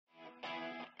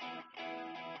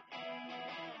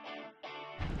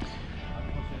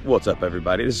What's up,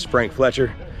 everybody? This is Frank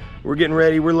Fletcher. We're getting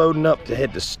ready. We're loading up to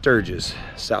head to Sturgis,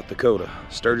 South Dakota.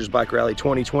 Sturgis Bike Rally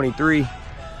 2023.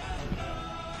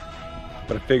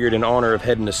 But I figured in honor of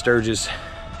heading to Sturgis,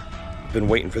 I've been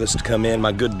waiting for this to come in.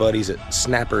 My good buddies at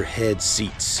Snapper Head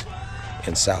Seats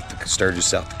in Sturgis,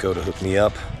 South Dakota hooked me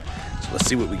up. So let's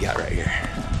see what we got right here.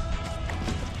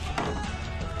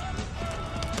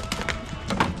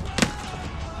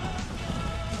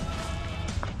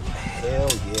 Hell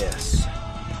yes.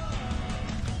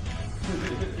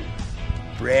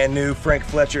 Brand new Frank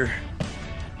Fletcher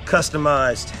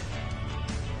customized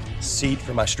seat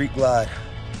for my Street Glide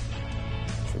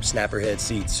from Snapper Head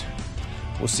Seats.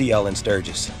 We'll see y'all in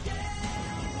Sturgis.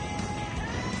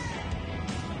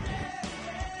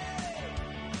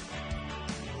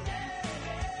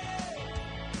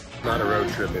 Not a road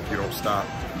trip if you don't stop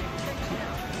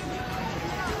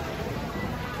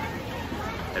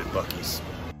At Buc-ee's.